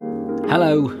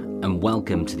Hello and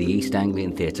welcome to the East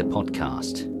Anglian Theatre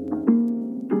podcast.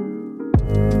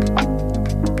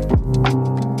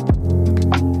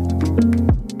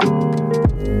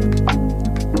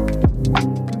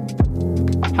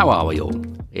 How are we all?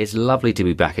 It's lovely to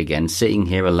be back again, sitting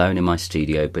here alone in my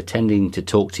studio, pretending to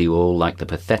talk to you all like the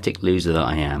pathetic loser that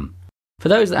I am. For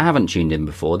those that haven't tuned in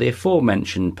before, the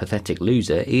aforementioned pathetic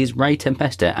loser is Ray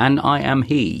Tempesta, and I am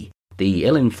he, the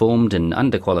ill-informed and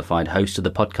underqualified host of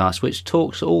the podcast which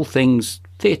talks all things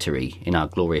theatre-y in our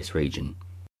glorious region.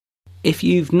 If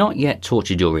you've not yet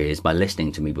tortured your ears by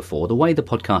listening to me before, the way the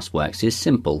podcast works is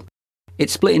simple.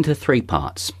 It's split into three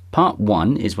parts. Part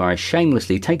 1 is where I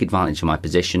shamelessly take advantage of my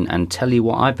position and tell you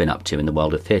what I've been up to in the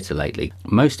world of theatre lately,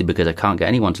 mostly because I can't get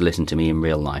anyone to listen to me in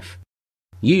real life.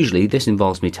 Usually this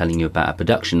involves me telling you about a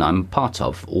production I'm part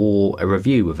of, or a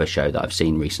review of a show that I've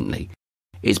seen recently.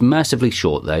 It's mercifully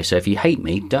short though, so if you hate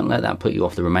me, don't let that put you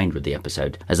off the remainder of the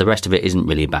episode, as the rest of it isn't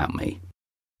really about me.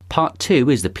 Part 2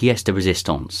 is the pièce de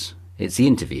résistance. It's the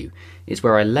interview. It's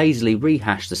where I lazily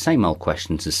rehash the same old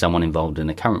questions as someone involved in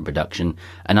a current production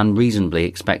and unreasonably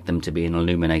expect them to be an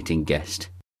illuminating guest.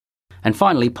 And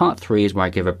finally, part 3 is where I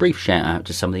give a brief shout out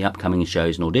to some of the upcoming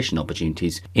shows and audition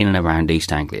opportunities in and around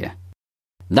East Anglia.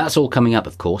 That's all coming up,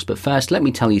 of course, but first let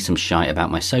me tell you some shite about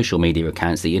my social media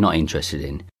accounts that you're not interested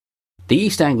in. The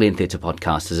East Anglian Theatre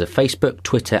Podcast has a Facebook,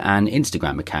 Twitter and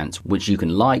Instagram accounts which you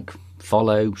can like,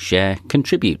 follow, share,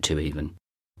 contribute to even.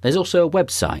 There's also a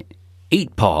website,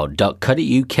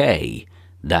 eatpod.co.uk.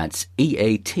 That's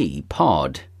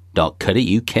eatpod.co.uk.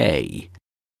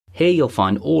 Here you'll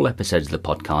find all episodes of the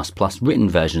podcast plus written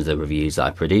versions of the reviews that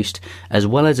I produced, as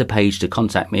well as a page to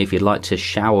contact me if you'd like to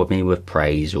shower me with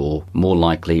praise or more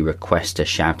likely request a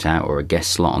shout out or a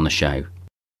guest slot on the show.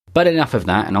 But enough of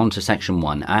that and on to section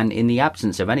 1, and in the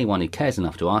absence of anyone who cares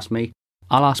enough to ask me,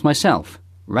 I'll ask myself,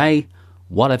 Ray,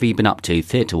 what have you been up to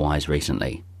theatre-wise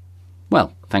recently?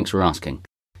 Well, thanks for asking.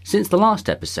 Since the last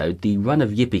episode, the run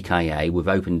of Yippee-Ki-Yay with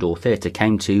Open Door Theatre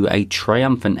came to a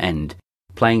triumphant end,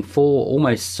 playing 4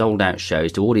 almost sold-out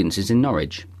shows to audiences in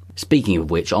Norwich. Speaking of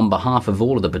which, on behalf of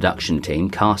all of the production team,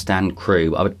 cast and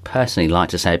crew, I would personally like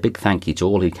to say a big thank you to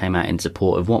all who came out in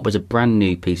support of what was a brand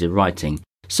new piece of writing,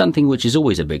 something which is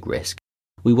always a big risk.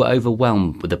 We were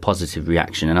overwhelmed with the positive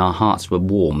reaction and our hearts were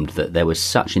warmed that there was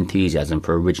such enthusiasm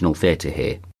for original theatre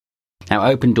here. Now,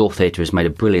 Open Door Theatre has made a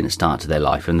brilliant start to their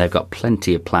life and they've got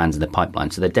plenty of plans in the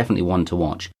pipeline, so they're definitely one to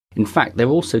watch. In fact, they're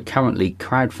also currently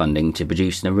crowdfunding to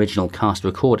produce an original cast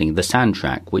recording of the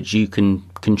soundtrack, which you can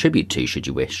contribute to should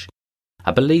you wish.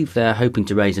 I believe they're hoping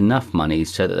to raise enough money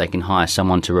so that they can hire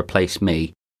someone to replace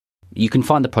me. You can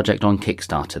find the project on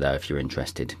Kickstarter though if you're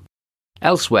interested.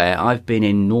 Elsewhere, I've been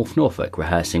in North Norfolk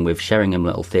rehearsing with Sheringham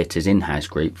Little Theatre's in-house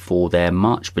group for their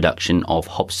March production of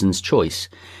Hobson's Choice.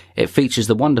 It features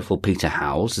the wonderful Peter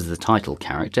Howells as the title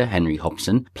character, Henry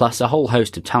Hobson, plus a whole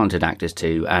host of talented actors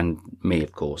too, and me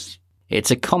of course.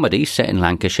 It's a comedy set in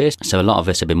Lancashire, so a lot of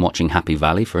us have been watching Happy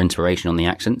Valley for inspiration on the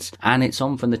accents, and it's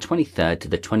on from the 23rd to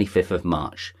the 25th of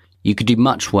March. You could do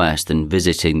much worse than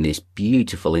visiting this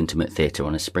beautiful intimate theatre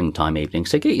on a springtime evening,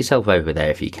 so get yourself over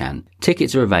there if you can.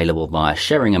 Tickets are available via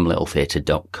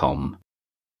sheringhamlittletheatre.com.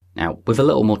 Now, with a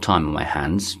little more time on my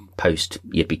hands, post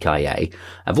Yippee-Ki-Yay,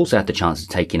 I've also had the chance to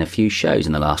take in a few shows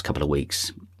in the last couple of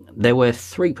weeks. There were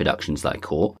 3 productions that I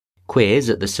caught: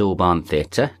 Queers at the Silbarn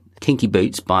Theatre, Kinky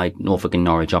Boots by Norfolk and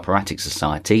Norwich Operatic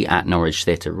Society at Norwich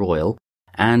Theatre Royal,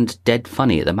 and Dead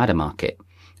Funny at the Madder Market.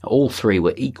 All 3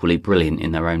 were equally brilliant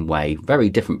in their own way,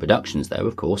 very different productions though,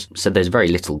 of course, so there's very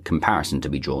little comparison to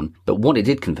be drawn. But what it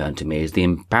did confirm to me is the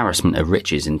embarrassment of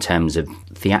riches in terms of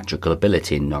theatrical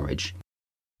ability in Norwich.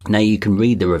 Now you can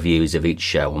read the reviews of each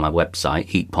show on my website,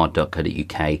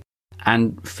 eatpod.co.uk,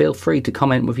 and feel free to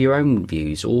comment with your own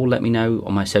views or let me know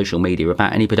on my social media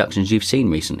about any productions you've seen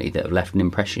recently that have left an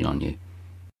impression on you.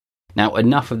 Now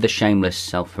enough of the shameless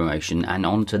self-promotion and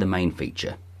on to the main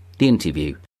feature, the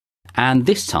interview. And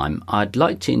this time I'd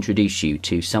like to introduce you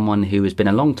to someone who has been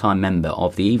a long-time member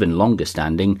of the even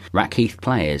longer-standing Rackheath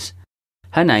Players.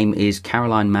 Her name is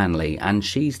Caroline Manley, and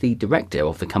she's the director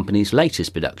of the company's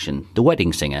latest production, The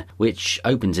Wedding Singer, which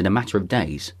opens in a matter of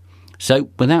days. So,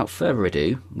 without further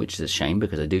ado, which is a shame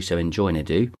because I do so enjoy an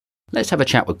ado, let's have a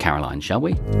chat with Caroline, shall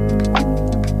we?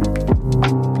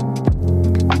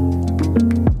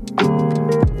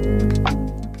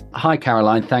 Hi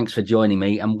Caroline, thanks for joining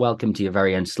me and welcome to your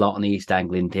very own slot on the East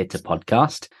Anglian Theatre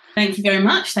podcast. Thank you very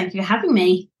much. Thank you for having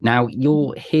me. Now,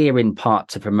 you're here in part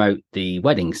to promote The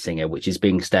Wedding Singer, which is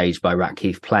being staged by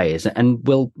Rackheath Players, and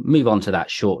we'll move on to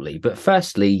that shortly. But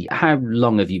firstly, how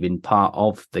long have you been part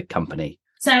of the company?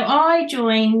 So I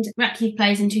joined Rackheath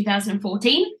Players in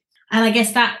 2014. And I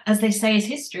guess that, as they say, is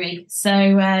history. So,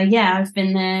 I've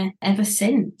been there ever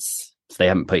since. So they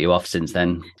haven't put you off since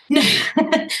then? No,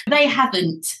 they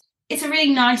haven't. It's a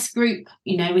really nice group.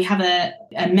 You know, we have a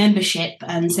membership,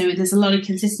 and so there's a lot of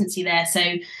consistency there. So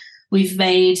we've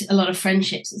made a lot of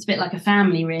friendships. It's a bit like a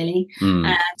family, really.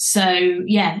 It's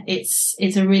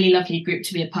a really lovely group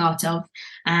to be a part of.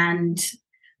 And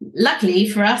luckily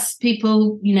for us,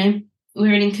 people, you know,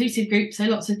 we're an inclusive group, so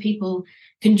lots of people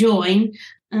can join.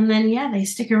 And then, they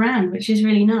stick around, which is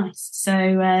really nice.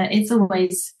 So it's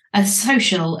always a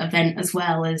social event as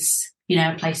well as, you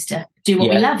know, a place to do what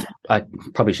we love. I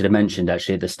probably should have mentioned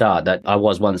actually at the start that I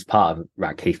was once part of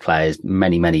Rackheath Players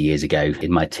many, many years ago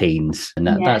in my teens. And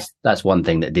that's one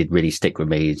thing that did really stick with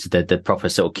me. It's the proper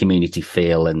sort of community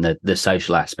feel, and the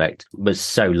social aspect was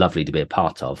so lovely to be a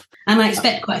part of. And I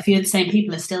expect quite a few of the same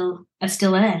people are still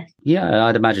there. Yeah,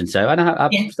 I'd imagine so. And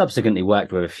I've subsequently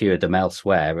worked with a few of them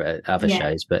elsewhere at other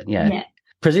shows, but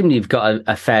presumably you've got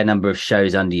a fair number of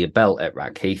shows under your belt at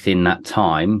Rackheath in that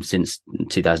time, since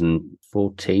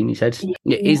 2014, you said.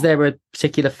 Yeah. Is there a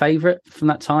particular favourite from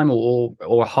that time, or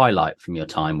a highlight from your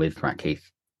time with Rackheath?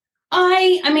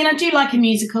 I mean, I do like a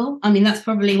musical. I mean, that's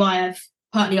probably why I've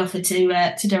partly offered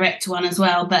to direct one as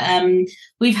well. But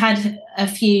we've had a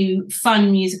few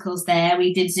fun musicals there.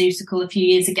 We did Zeusical a few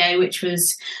years ago, which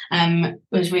was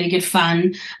really good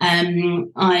fun.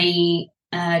 I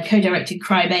co-directed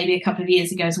Crybaby a couple of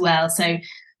years ago as well. So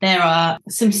there are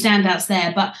some standouts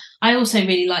there. But I also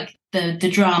really like the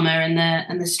drama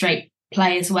and the straight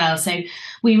play as well. So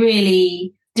we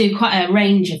really do quite a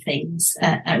range of things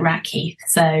at Rackheath.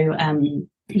 So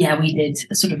we did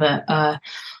sort of a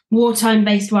wartime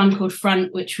based one called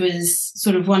Front, which was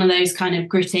sort of one of those kind of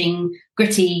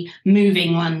gritty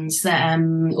moving ones that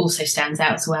also stands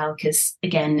out as well, because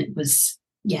again it was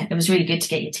really good to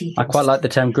get your teeth. I quite like the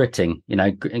term gritting, you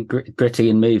know, gritty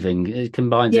and moving. It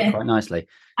combines it quite nicely.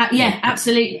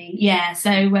 Absolutely. Yeah.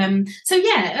 So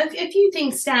a few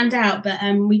things stand out, but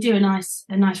we do a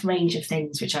nice range of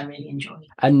things, which I really enjoy.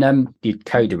 And you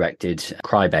co-directed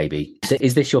Crybaby. So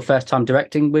is this your first time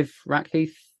directing with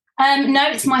Rackheath? No,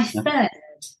 it's my third. Time.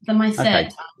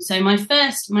 So my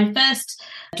first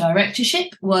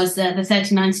directorship was the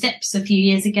 39 Steps a few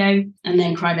years ago, and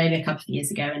then Crybaby a couple of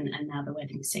years ago, and now The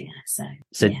Wedding Singer.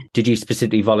 So did you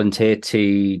specifically volunteer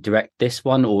to direct this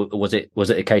one, or was it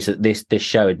a case that this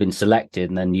show had been selected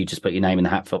and then you just put your name in the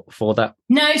hat for that?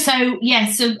 No,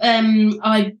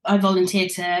 I volunteered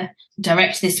to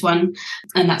direct this one,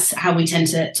 and that's how we tend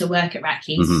to work at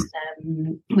Rackheath.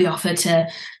 Mm-hmm. We offer to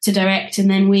direct, and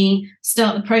then we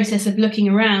start the process of looking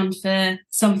around for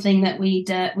something that we'd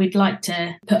like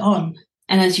to put on.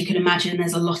 And as you can imagine,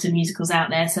 there's a lot of musicals out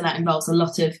there, so that involves a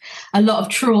lot of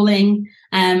trawling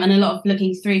and a lot of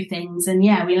looking through things. And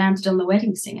we landed on The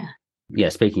Wedding Singer. Yeah,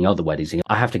 speaking of The Wedding Singer,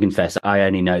 I have to confess I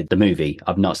only know the movie.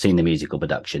 I've not seen the musical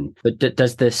production. But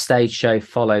does the stage show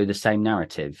follow the same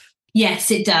narrative?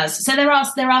 Yes, it does. So there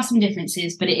are some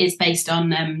differences, but it is based on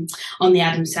the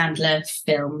Adam Sandler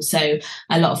film. So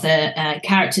a lot of the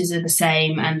characters are the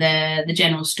same, and the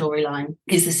general storyline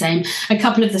is the same. A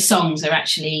couple of the songs are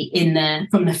actually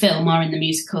from the film are in the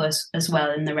musical as well,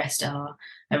 and the rest are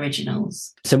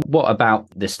originals. So what about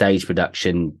the stage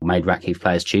production made Rackheath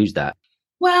Players choose that?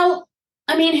 Well,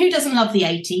 I mean, who doesn't love the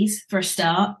 80s for a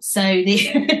start? So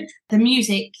the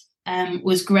music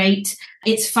was great.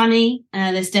 It's funny.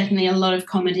 There's definitely a lot of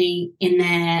comedy in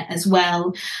there as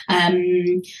well.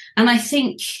 And I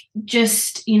think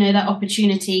just, you know, that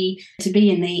opportunity to be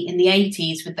in the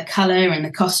 80s with the colour and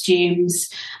the costumes.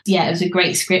 Yeah, it was a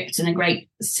great script and a great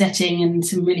setting and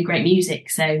some really great music.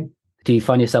 So do you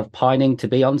find yourself pining to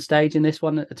be on stage in this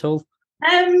one at all?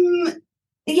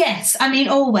 Yes. I mean,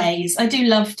 always. I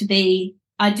love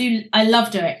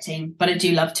directing, but I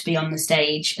do love to be on the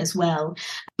stage as well.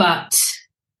 But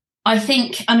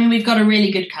we've got a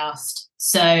really good cast.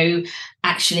 So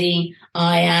actually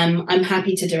I'm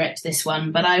happy to direct this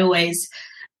one, but I always,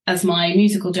 as my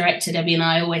musical director, Debbie, and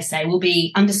I always say, we'll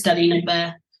be understudy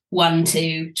number 1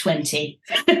 to 20.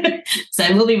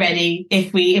 So we'll be ready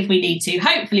if we need to.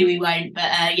 Hopefully we won't,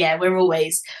 but we're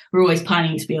always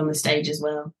pining to be on the stage as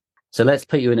well. So let's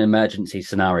put you in an emergency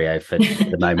scenario for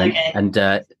the moment. Okay. And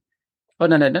no,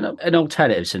 an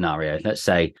alternative scenario, let's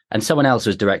say, and someone else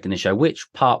was directing the show.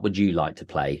 Which part would you like to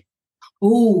play?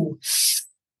 Oh, it's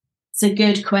a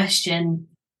good question.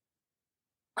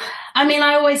 I mean,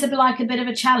 I always like a bit of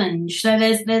a challenge. So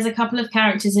there's a couple of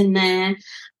characters in there.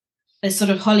 there's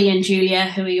sort of Holly and Julia,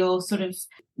 who are your sort of,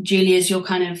 Julia's your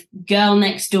kind of girl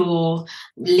next door,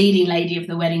 leading lady of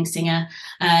the wedding singer.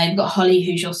 You've got Holly,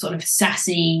 who's your sort of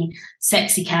sassy,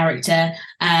 sexy character.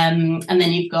 And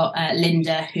then you've got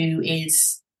Linda, who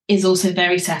is also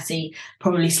very sassy,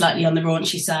 probably slightly on the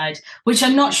raunchy side, which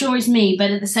I'm not sure is me, but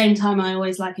at the same time, I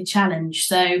always like a challenge.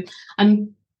 So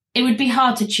it would be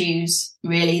hard to choose,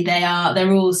 really.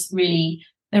 They're all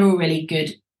really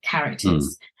good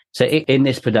characters. So in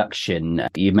this production,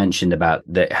 you mentioned about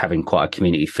having quite a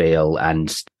community feel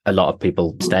and a lot of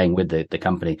people staying with the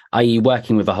company. Are you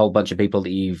working with a whole bunch of people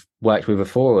that you've worked with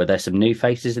before, or are there some new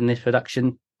faces in this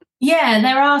production? Yeah,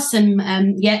 there are some.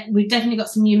 We've definitely got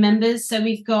some new members. So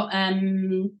we've got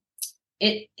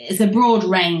it's a broad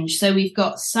range. So we've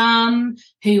got some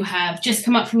who have just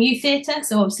come up from youth theatre.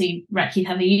 So obviously Rackheath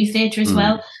have a youth theatre as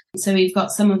well. So we've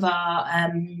got some of our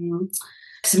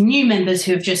some new members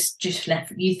who have just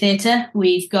left youth theatre.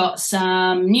 We've got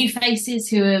some new faces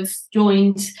who have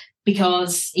joined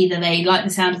because either they like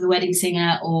the sound of the wedding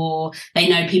singer or they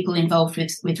know people involved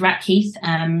with Rackheath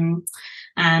and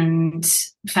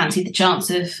fancy the chance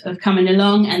of coming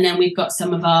along. And then we've got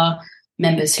some of our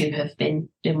members who have been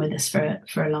with us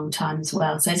for a long time as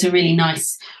well. So it's a really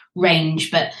nice range,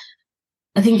 but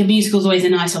I think a musical is always a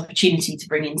nice opportunity to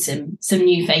bring in some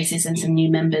new faces and some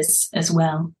new members as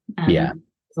well.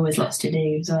 There's always lots to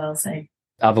do as well. So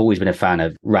I've always been a fan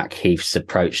of Rackheath's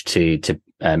approach to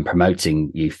promoting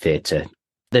youth theatre.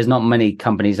 There's not many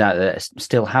companies out there that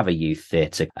still have a youth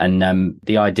theatre, and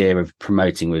the idea of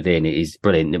promoting within it is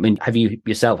brilliant. I mean, have you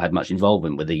yourself had much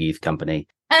involvement with the youth company?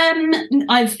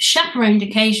 I've chaperoned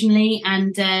occasionally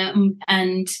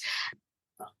and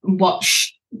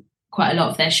watched quite a lot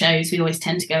of their shows. We always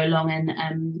tend to go along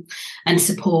and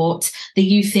support. The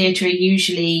youth theatre are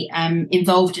usually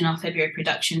involved in our February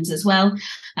productions as well,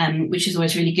 which is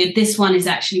always really good. This one is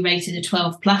actually rated a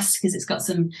 12 plus because it's got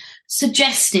some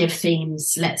suggestive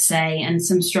themes, let's say, and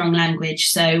some strong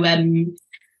language. So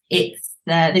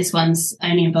this one's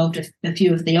only involved a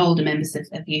few of the older members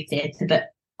of youth theatre, but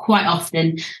quite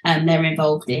often they're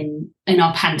involved in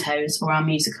our pantos or our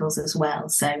musicals as well.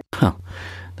 So. Huh.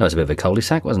 That was a bit of a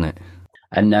cul-de-sac, wasn't it?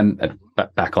 And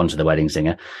back onto the wedding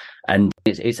singer. And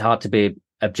it's hard to be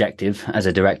objective as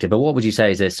a director, but what would you say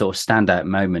is a sort of standout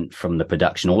moment from the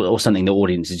production or something the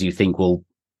audiences you think will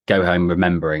go home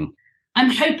remembering? I'm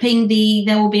hoping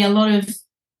there will be a lot of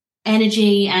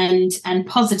energy and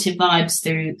positive vibes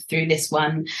through this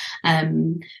one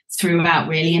throughout,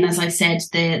 really. And as I said,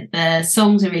 the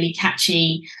songs are really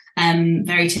catchy,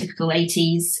 very typical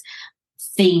 80s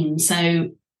theme.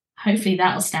 So hopefully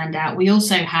that'll stand out. We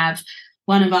also have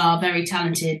one of our very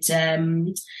talented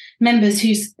members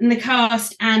who's in the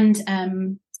cast and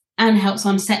helps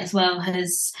on set as well,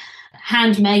 has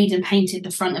handmade and painted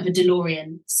the front of a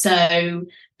DeLorean. So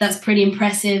that's pretty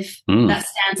impressive. That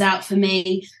stands out for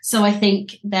me. So I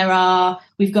think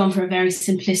we've gone for a very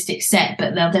simplistic set,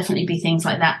 but there'll definitely be things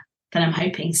like that I'm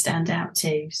hoping stand out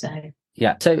too. So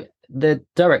yeah. So the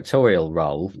directorial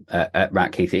role at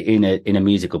Rackheath in a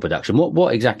musical production,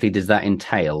 what exactly does that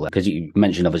entail? Because you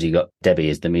mentioned obviously you got Debbie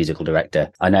as the musical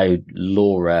director. I know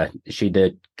Laura, is she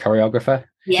the choreographer?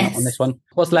 Yes. On this one,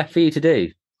 what's left for you to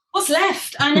do? What's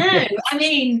left? I know. I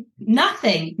mean,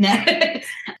 nothing. No.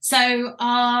 So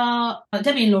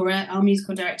Debbie and Laura, our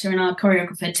musical director and our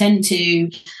choreographer, tend to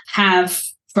have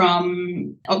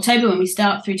from October when we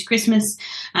start through to Christmas,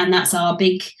 and that's our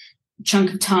big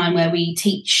chunk of time where we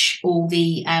teach all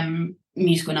the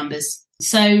musical numbers.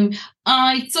 So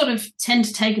I sort of tend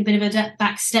to take a bit of a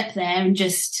back step there and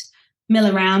just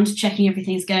mill around, checking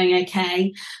everything's going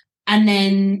okay. And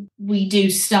then we do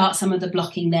start some of the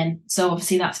blocking then. So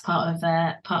obviously that's part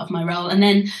of my role. And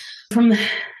then from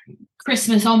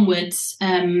Christmas onwards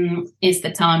is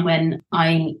the time when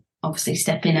I obviously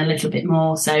step in a little bit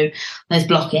more. So there's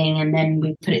blocking and then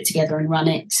we put it together and run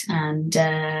it. And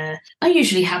I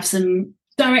usually have some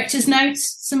director's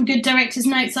notes, some good director's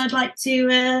notes I'd like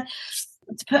to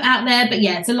put out there. But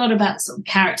yeah, it's a lot about sort of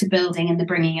character building and the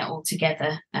bringing it all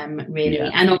together, really.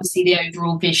 Yeah. And obviously the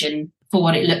overall vision for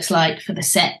what it looks like for the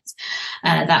set,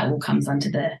 that all comes under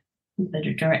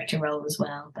the director role as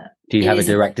well. But do you have a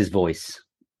director's voice?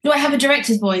 Do I have a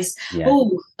director's voice? Yeah.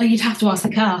 Oh, you'd have to ask the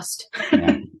cast.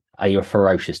 Yeah. Are you a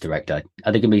ferocious director?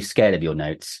 Are they going to be scared of your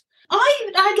notes?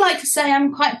 I'd like to say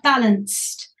I'm quite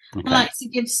balanced. Okay. I like to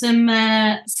give some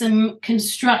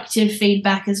constructive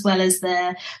feedback as well as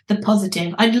the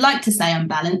positive. I'd like to say I'm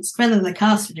balanced. Whether the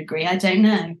cast would agree, I don't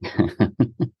know.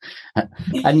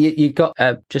 And you've got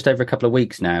just over a couple of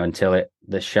weeks now until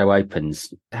the show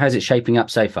opens. How's it shaping up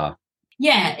so far?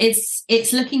 Yeah,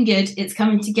 it's looking good. It's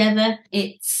coming together.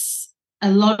 It's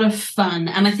a lot of fun.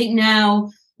 And I think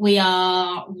now we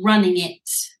are running it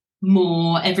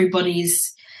more.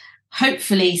 Everybody's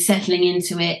hopefully settling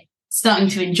into it, starting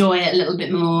to enjoy it a little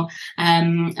bit more.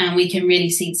 And we can really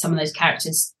see some of those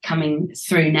characters coming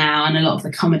through now. And a lot of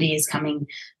the comedy is coming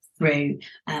through,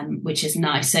 which is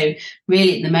nice. So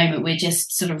really at the moment, we're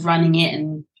just sort of running it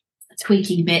and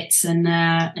tweaking bits and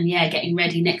getting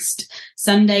ready. Next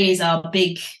Sunday is our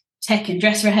big tech and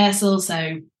dress rehearsal.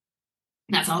 So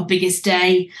that's our biggest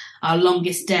day, our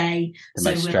longest day.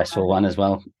 The most stressful one as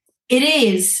well. It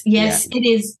is. Yes,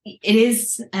 yeah. It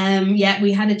is.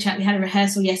 We had a chat. We had a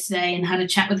rehearsal yesterday and had a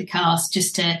chat with the cast,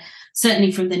 just to,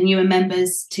 certainly from the newer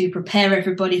members, to prepare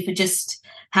everybody for just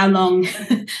how long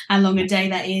a day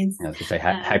that is. I was going to say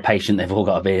how patient they've all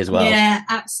got to be as well. Yeah,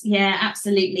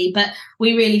 absolutely. But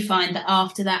we really find that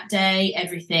after that day,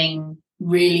 everything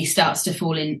really starts to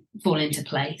fall into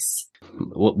place.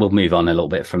 We'll move on a little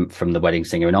bit from the wedding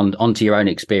singer and on to your own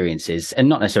experiences, and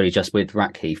not necessarily just with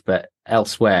Rackheath, but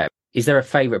elsewhere. Is there a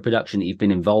favourite production that you've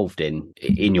been involved in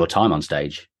your time on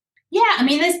stage? Yeah, I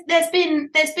mean, there's been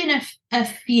a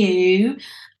few.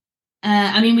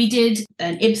 We did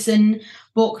an Ibsen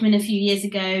Borkman a few years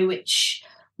ago, which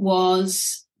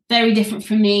was very different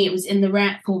for me. It was in the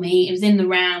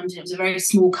round. It was a very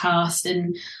small cast,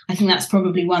 and I think that's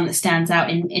probably one that stands out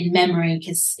in memory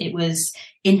because it was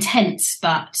intense,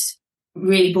 but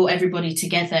really brought everybody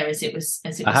together as it was.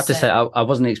 I have to say, I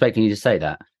wasn't expecting you to say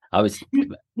that. I was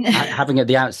having at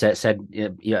the outset said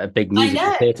you're a big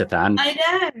musical theatre fan. I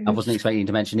know. I wasn't expecting you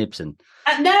to mention Ibsen.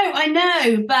 No, I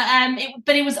know,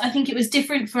 but it was. I think it was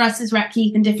different for us as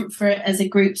Rackheath and different for as a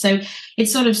group. So it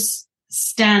sort of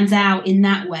stands out in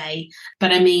that way.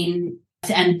 But I mean,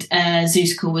 and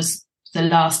Zeusical was the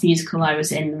last musical I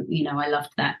was in. You know, I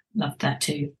loved that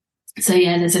too. So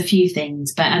yeah, there's a few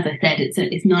things, but as I said,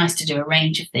 it's nice to do a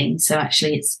range of things. So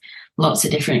actually, it's lots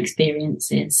of different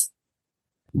experiences.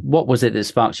 What was it that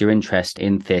sparked your interest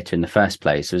in theatre in the first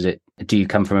place? Do you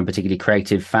come from a particularly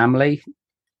creative family?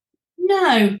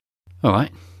 No. All right.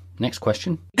 Next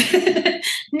question.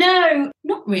 No,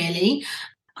 not really.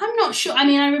 I'm not sure. I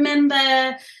mean, I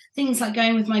remember things like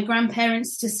going with my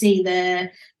grandparents to see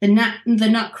the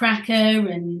Nutcracker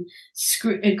and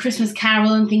Christmas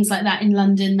Carol and things like that in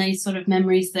London. Those sort of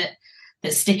memories that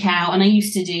stick out. And I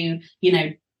used to do,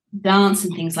 dance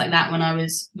and things like that when I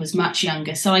was much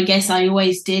younger. So I guess I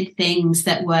always did things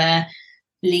that were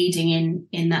leading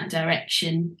in that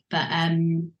direction. But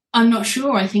I'm not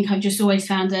sure. I think I've just always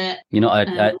found You're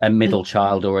not a middle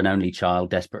child or an only child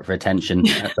desperate for attention,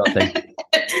 that sort of thing.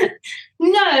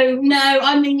 No.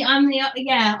 I'm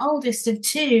the oldest of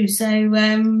two, so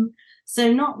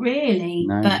not really.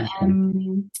 No,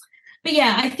 But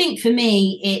yeah, I think for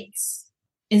me it's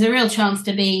a real chance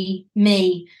to be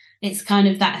me. It's kind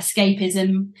of that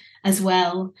escapism as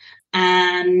well.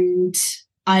 And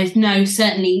I know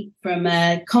certainly from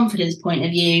a confidence point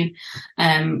of view,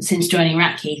 since joining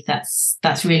Rackheath,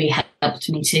 that's really helped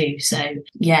me too. So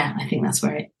yeah, I think that's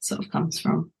where it sort of comes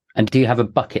from. And do you have a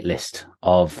bucket list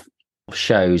of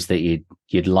shows that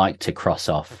you'd like to cross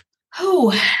off?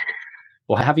 Oh,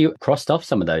 or have you crossed off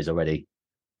some of those already?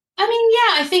 I mean,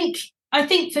 yeah, I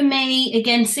think for me,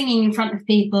 again, singing in front of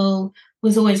people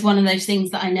was always one of those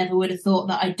things that I never would have thought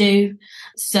that I'd do.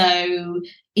 So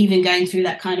even going through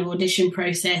that kind of audition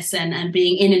process and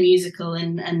being in a musical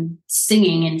and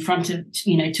singing in front of,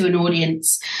 to an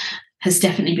audience has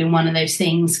definitely been one of those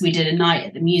things. We did a night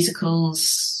at the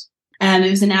musicals. It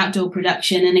was an outdoor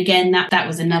production. And again, that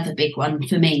was another big one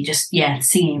for me, just,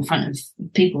 singing in front of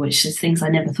people, which is things I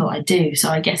never thought I'd do. So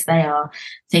I guess they are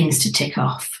things to tick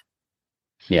off.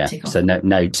 Yeah, so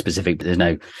no specific, there's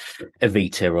no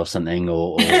Evita or something,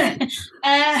 or if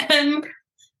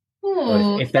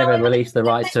they ever release the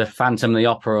rights to Phantom the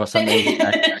Opera or something.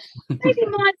 Maybe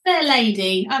My Fair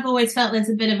Lady. I've always felt there's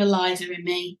a bit of Eliza in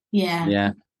me. Yeah.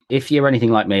 Yeah. If you're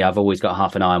anything like me, I've always got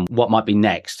half an eye on what might be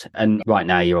next. And right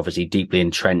now, you're obviously deeply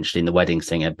entrenched in The Wedding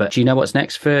Singer. But do you know what's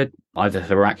next for either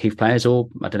for Rackheath players or,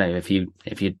 I don't know, if you're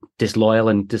disloyal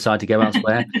and decide to go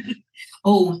elsewhere?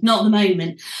 Oh, not at the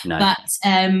moment. No. But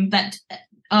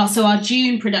so our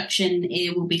June production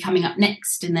will be coming up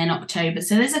next, and then October.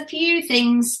 So there's a few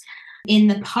things in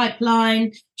the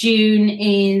pipeline. June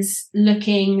is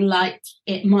looking like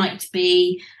it might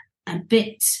be a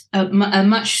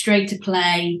much straighter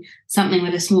play, something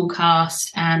with a small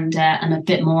cast and a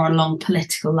bit more along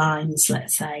political lines,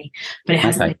 let's say. But it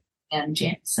hasn't been confirmed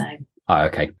yet. So. Oh,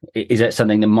 okay. Is that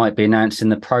something that might be announced in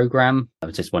the programme? I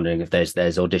was just wondering if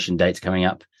there's audition dates coming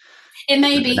up. It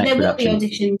may be. There will be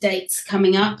audition dates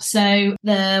coming up. So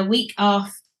the week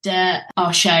after after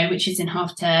our show, which is in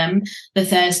half term, the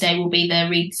Thursday will be the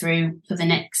read through for the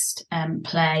next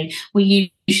play.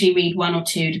 We usually read one or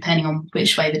two depending on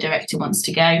which way the director wants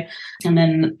to go, and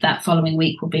then that following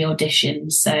week will be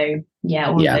auditions. So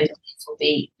all of those will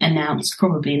be announced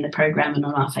probably in the programme and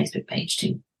on our Facebook page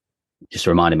too. Just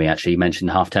reminded me, actually, you mentioned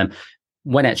half term.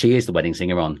 When actually is The Wedding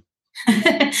Singer on?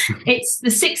 It's the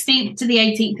 16th to the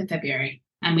 18th of February,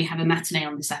 and we have a matinee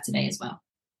on the Saturday as well.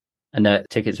 And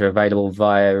tickets are available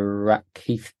via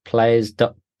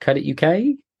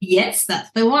rackheathplayers.co.uk? Yes, that's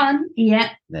the one. Yeah.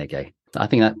 There you go. I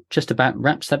think that just about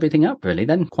wraps everything up, really,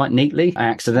 then, quite neatly. I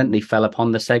accidentally fell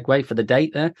upon the segue for the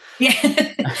date there.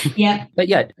 Yeah. Yeah. But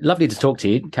yeah, lovely to talk to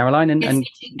you, Caroline, and, yes, and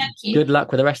thank you. Good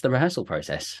luck with the rest of the rehearsal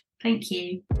process. Thank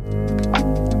you.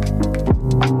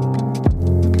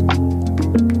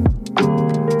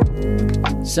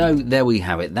 So there we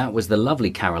have it. That was the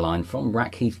lovely Caroline from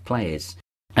Rackheath Players.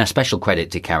 A special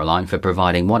credit to Caroline for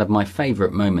providing one of my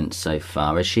favourite moments so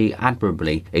far, as she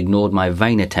admirably ignored my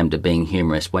vain attempt at being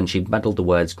humorous when she muddled the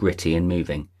words gritty and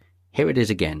moving. Here it is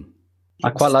again. I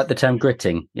quite like the term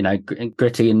gritting,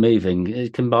 gritty and moving.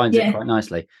 It combines it quite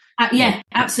nicely.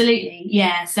 Absolutely.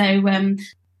 Yeah. So,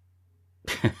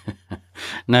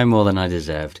 no more than I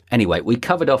deserved. Anyway, we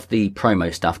covered off the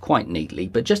promo stuff quite neatly,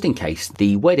 but just in case,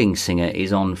 The Wedding Singer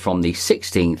is on from the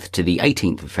 16th to the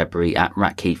 18th of February at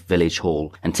Rackheath Village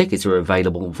Hall, and tickets are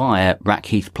available via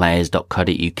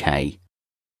rackheathplayers.co.uk.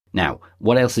 Now,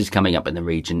 what else is coming up in the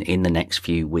region in the next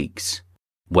few weeks?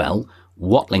 Well,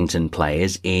 Watlington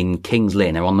players in King's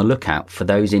Lynn are on the lookout for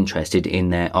those interested in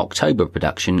their October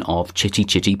production of Chitty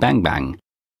Chitty Bang Bang.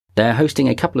 They're hosting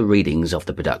a couple of readings of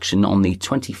the production on the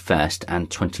 21st and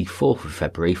 24th of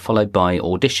February, followed by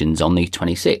auditions on the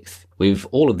 26th, with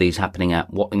all of these happening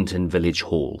at Watlington Village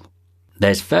Hall.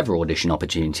 There's further audition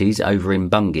opportunities over in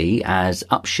Bungay as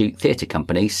Upshoot Theatre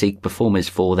Company seek performers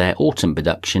for their autumn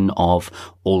production of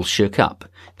All Shook Up,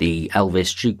 the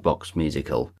Elvis jukebox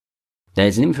musical.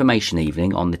 There's an information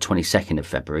evening on the 22nd of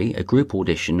February, a group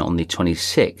audition on the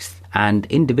 26th, and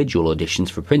individual auditions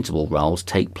for principal roles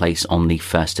take place on the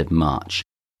 1st of March.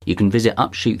 You can visit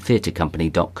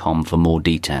upshoottheatrecompany.com for more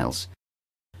details.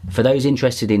 For those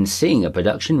interested in seeing a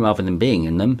production rather than being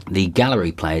in them, the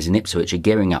gallery players in Ipswich are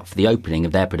gearing up for the opening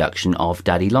of their production of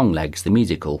Daddy Longlegs, the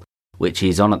musical, which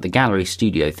is on at the Gallery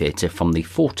Studio Theatre from the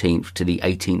 14th to the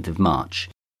 18th of March.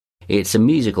 It's a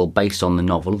musical based on the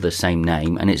novel of the same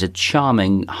name, and it's a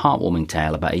charming, heartwarming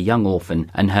tale about a young orphan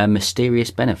and her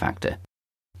mysterious benefactor.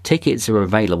 Tickets are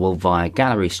available via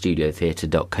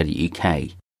gallerystudiotheatre.co.uk.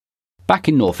 Back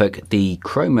in Norfolk, the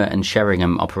Cromer and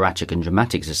Sheringham Operatic and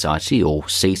Dramatic Society, or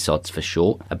CSODS for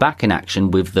short, are back in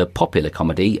action with the popular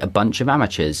comedy A Bunch of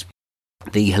Amateurs.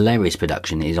 The hilarious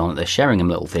production is on at the Sheringham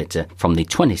Little Theatre from the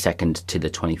 22nd to the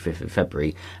 25th of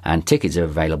February, and tickets are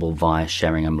available via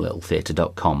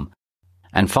sheringhamlittletheatre.com.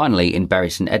 And finally, in Bury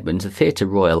St Edmunds, the Theatre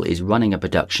Royal is running a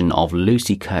production of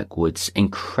Lucy Kirkwood's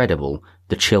incredible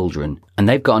The Children, and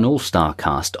they've got an all-star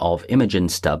cast of Imogen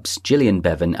Stubbs, Gillian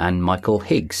Bevan and Michael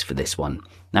Higgs for this one.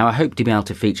 Now, I hope to be able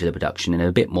to feature the production in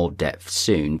a bit more depth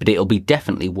soon, but it'll be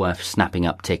definitely worth snapping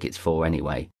up tickets for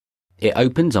anyway. It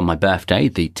opens on my birthday,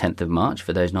 the 10th of March,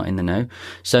 for those not in the know,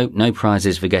 so no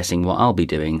prizes for guessing what I'll be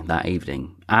doing that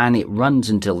evening. And it runs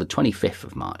until the 25th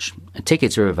of March.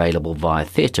 Tickets are available via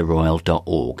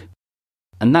theatreroyal.org.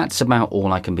 And that's about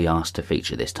all I can be asked to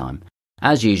feature this time.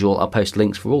 As usual, I'll post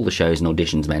links for all the shows and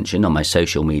auditions mentioned on my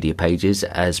social media pages,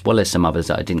 as well as some others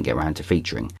that I didn't get around to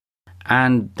featuring.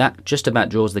 And that just about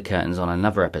draws the curtains on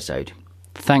another episode.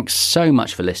 Thanks so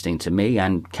much for listening to me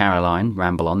and Caroline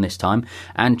ramble on this time,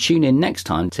 and tune in next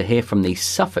time to hear from the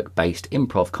Suffolk-based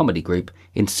improv comedy group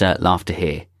Insert Laughter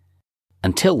Here.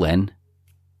 Until then,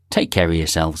 take care of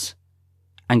yourselves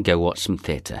and go watch some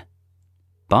theatre.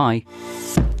 Bye.